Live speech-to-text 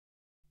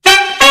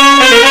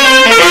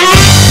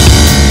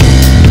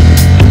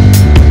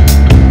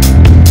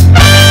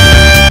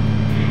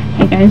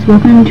guys,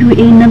 welcome to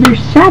another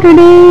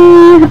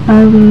Saturday.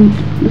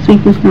 This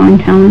week was drawing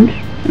challenge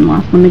and the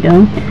last one to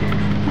go.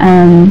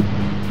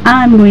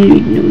 I'm going to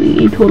be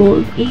doing a total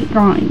of 8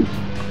 drawings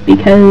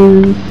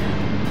because,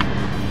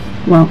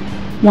 well,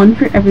 one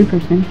for every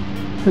person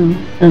who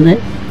does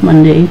it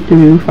Monday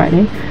through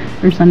Friday,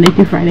 or Sunday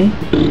through Friday,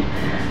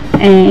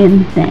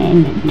 and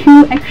then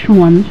 2 extra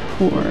ones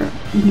for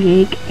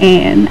Jake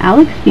and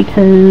Alex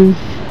because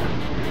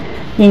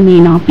they may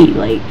not be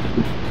like,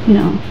 you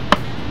know,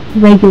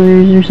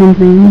 regulars or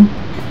something,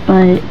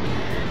 but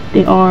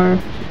they are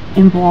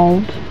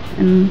involved,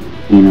 and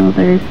you know,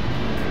 they're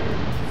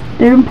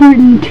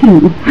important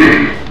too.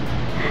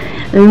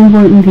 They're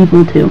important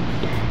people too,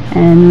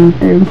 and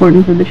they're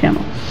important for the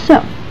channel, so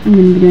I'm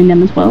going to be doing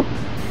them as well.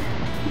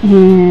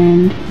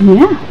 And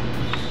yeah,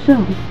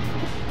 so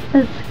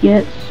let's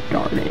get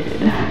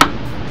started.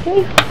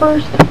 Okay,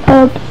 first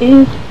up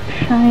is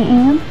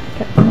Cheyenne.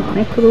 Got my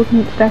nice little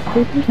neat stack of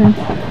papers and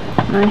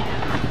my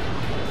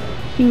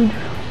huge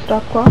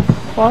stock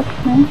watch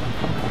now,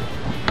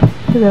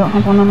 because I don't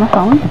have one on my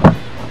phone.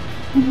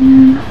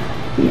 And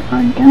we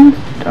are gonna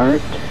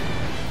start.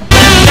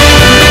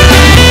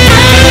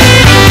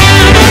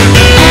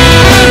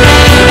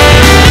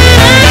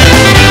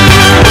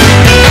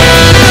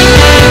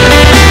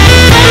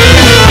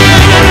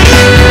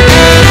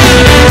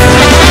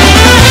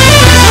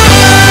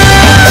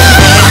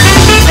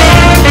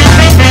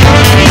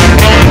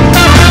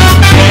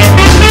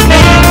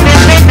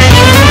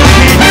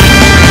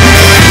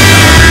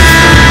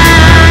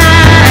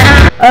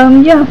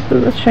 Yeah, so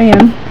that's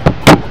Cheyenne.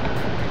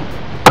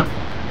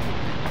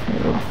 So,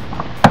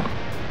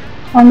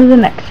 on to the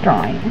next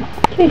drawing.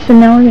 Okay, so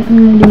now we're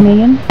going to do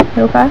Megan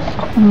real fast.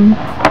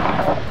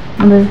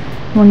 Another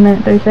 1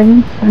 minute 30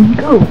 seconds, and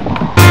go!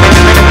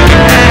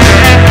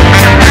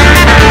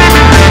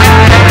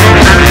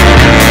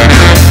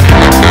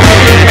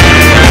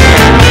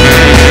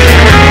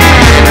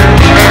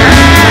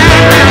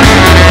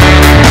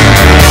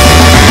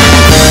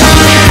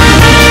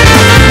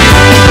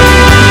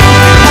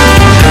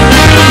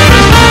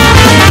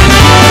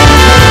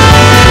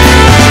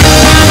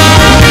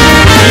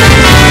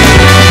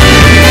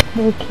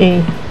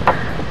 Okay,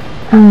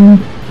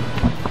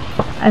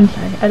 I'm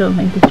sorry, I don't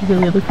think this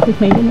really looks like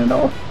Megan at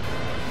all.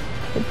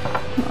 It's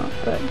not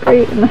that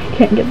great, and I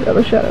can't get the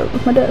other shot out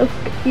of my desk.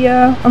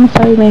 Yeah, I'm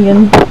sorry,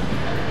 Megan.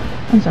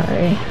 I'm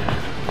sorry.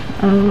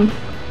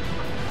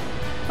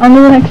 On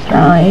to the next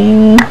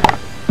drawing.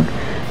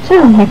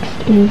 So,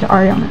 next is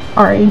Ari.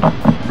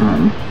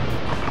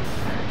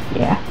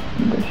 Yeah,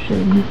 this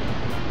should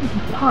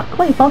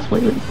quite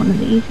possibly be one of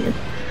the easiest.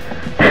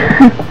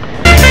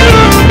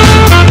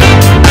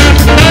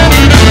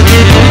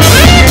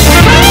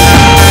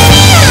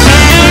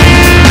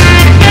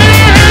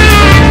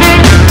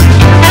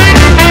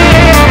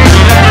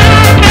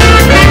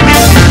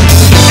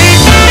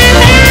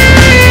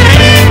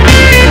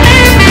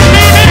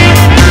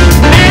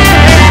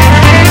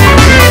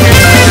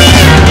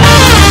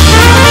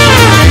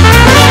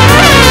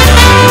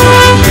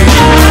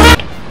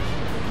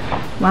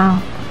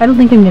 Wow, I don't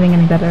think I'm getting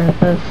any better at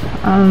this.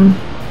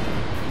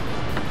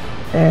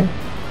 There.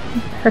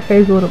 Her hair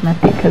is a little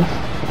messy because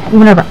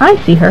whenever I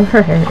see her,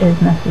 her hair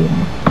is messy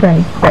and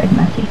very, very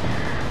messy.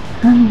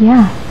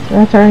 Yeah, so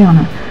that's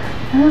Ariana.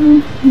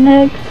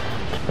 Next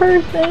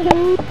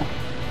person.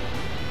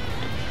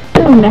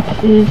 So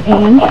next is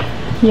Ange.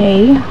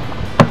 Yay.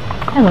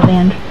 I love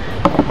Ange.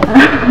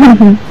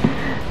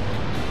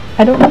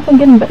 I don't know if I'm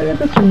getting better at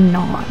this or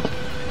not.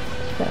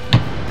 So,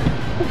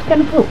 that's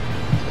kind of cool.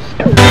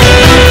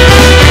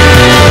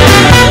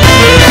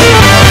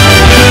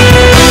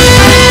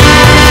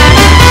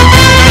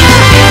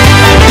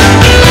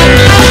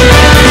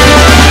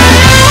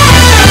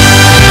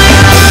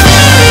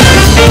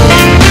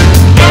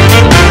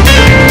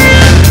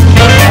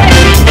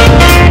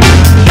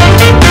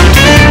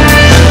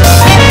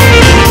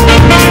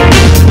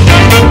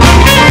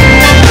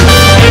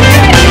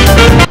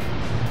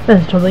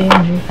 That's totally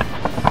Angie.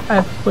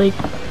 That's like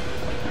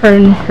her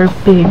and her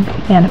big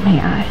anime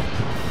eyes.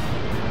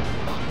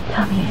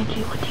 Tell me,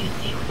 Angie, what do you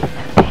see with your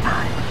anime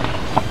eyes?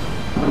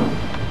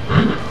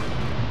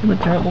 I'm a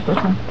terrible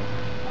person.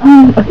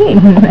 Okay,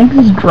 next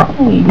is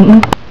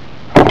drawing.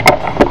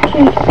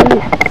 Okay, so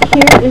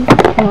here is,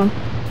 hold on.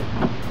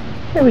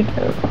 Here we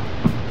go.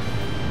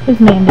 Here's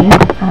Mandy.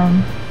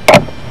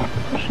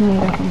 Unfortunately,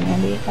 there's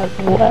Mandy as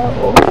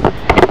well.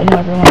 I know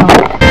everyone else.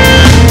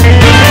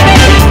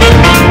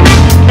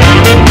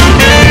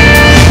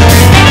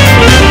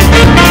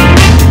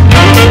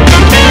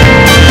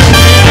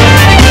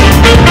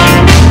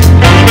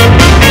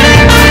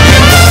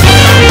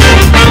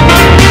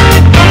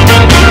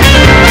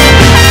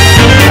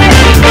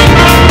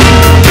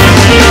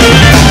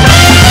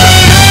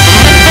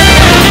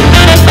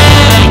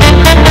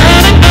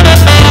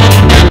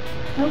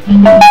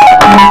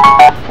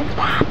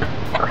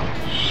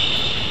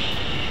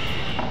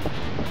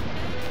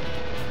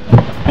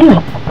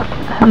 Anyway,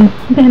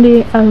 Mandy,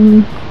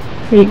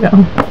 here you go.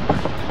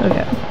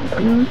 Okay,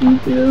 you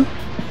see this?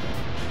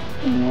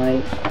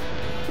 White.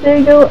 there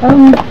you go.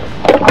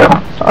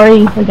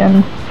 Sorry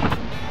again.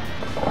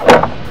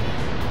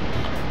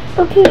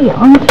 Okay,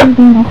 on to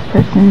the next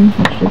person,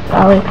 which is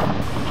Alex.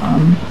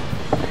 Oh.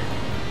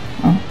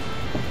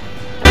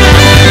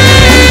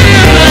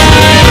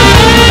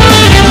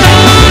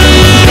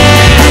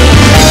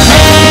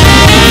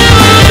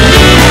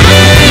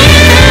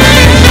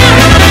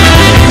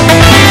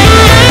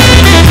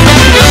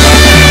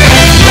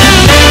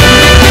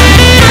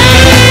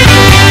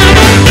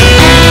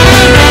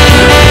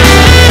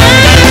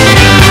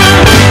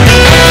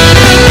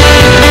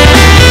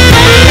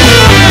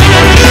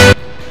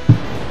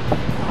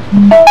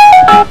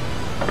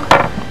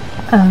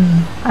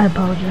 I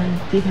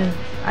apologize because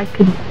I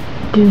couldn't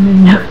do the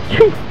nose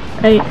treat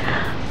right.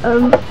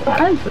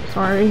 I'm so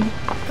sorry.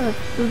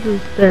 This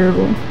is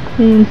terrible.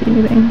 You didn't see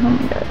anything. Oh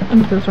my god.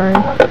 I'm so sorry.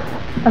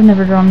 I've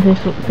never drawn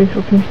facial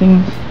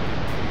piercings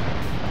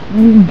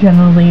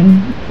generally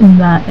in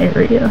that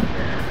area.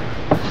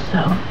 So,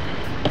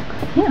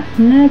 yeah,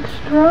 next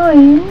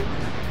drawing,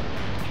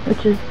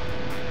 which is,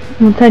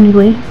 well,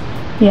 technically,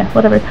 yeah,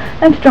 whatever.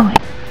 Next drawing.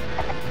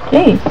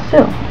 Okay,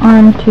 so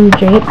on to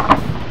Jake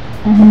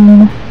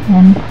and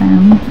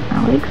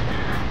Alex.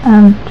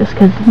 Just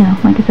because, you know,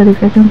 like I said, these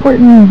guys are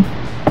important.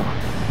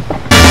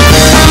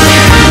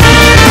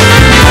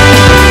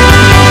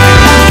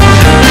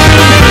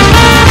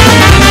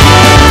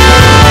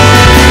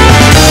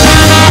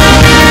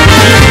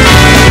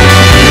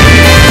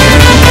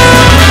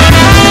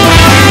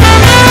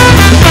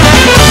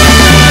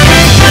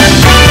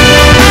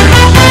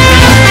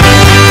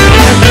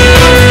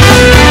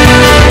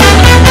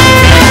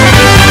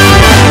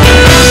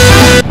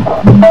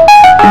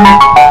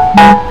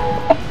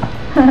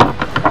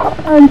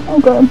 Oh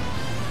god.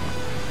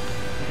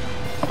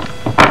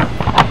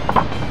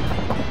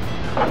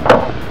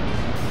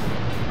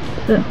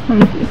 So, let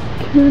me see.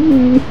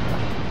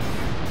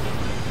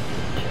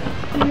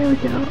 There we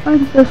go.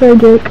 I'm so sorry,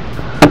 Jake.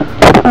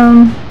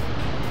 I'm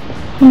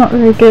not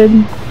very good.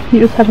 You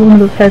just have one of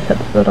those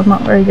haircuts that I'm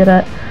not very good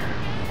at.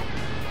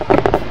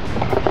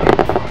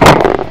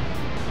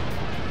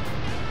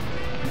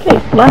 Okay,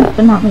 last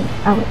but not least,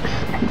 Alex.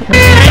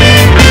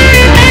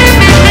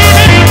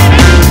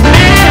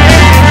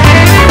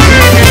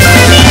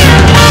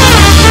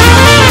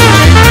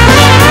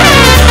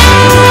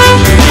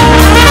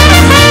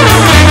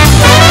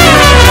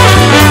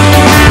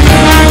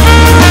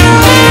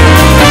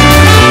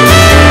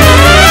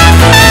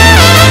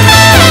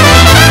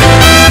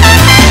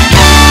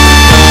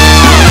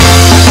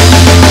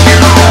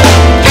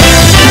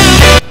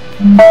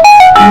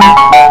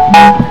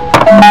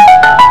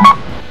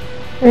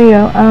 There you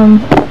go.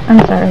 I'm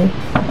sorry.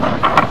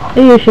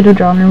 Maybe I should have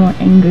drawn her more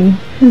angry.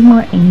 She's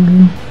more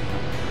angry.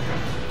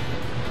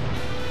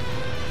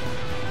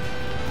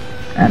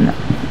 And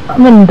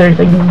on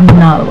Thursday is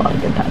not a lot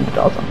of good time to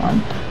draw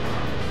someone.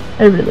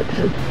 I really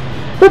should.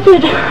 That's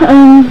it.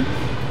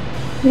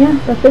 Yeah,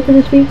 that's it for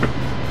this week.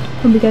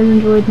 Hope you guys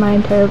enjoyed my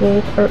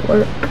terrible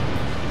artwork.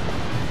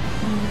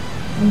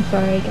 I'm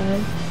sorry,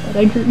 guys, that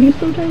I drew you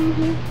so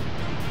terribly.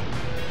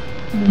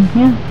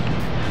 Yeah.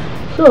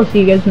 So I'll see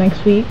you guys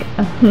next week.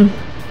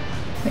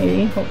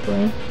 Maybe,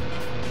 hopefully.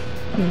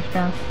 Fingers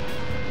crossed.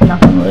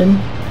 Knock on wood.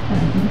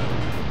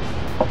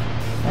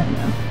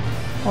 And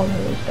all the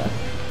other stuff.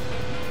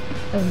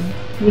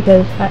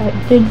 Because I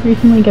did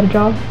recently get a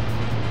job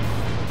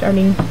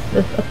starting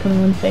this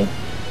upcoming Wednesday.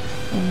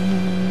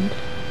 And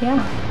yeah,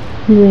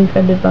 I'm really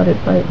excited about it,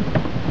 but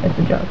it's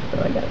a job,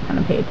 so I gotta kind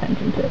of pay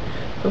attention to it.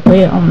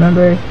 Hopefully I'll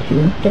remember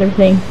to get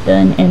everything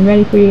done and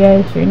ready for you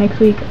guys for next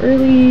week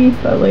early.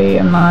 That way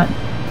I'm not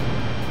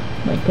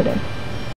like today.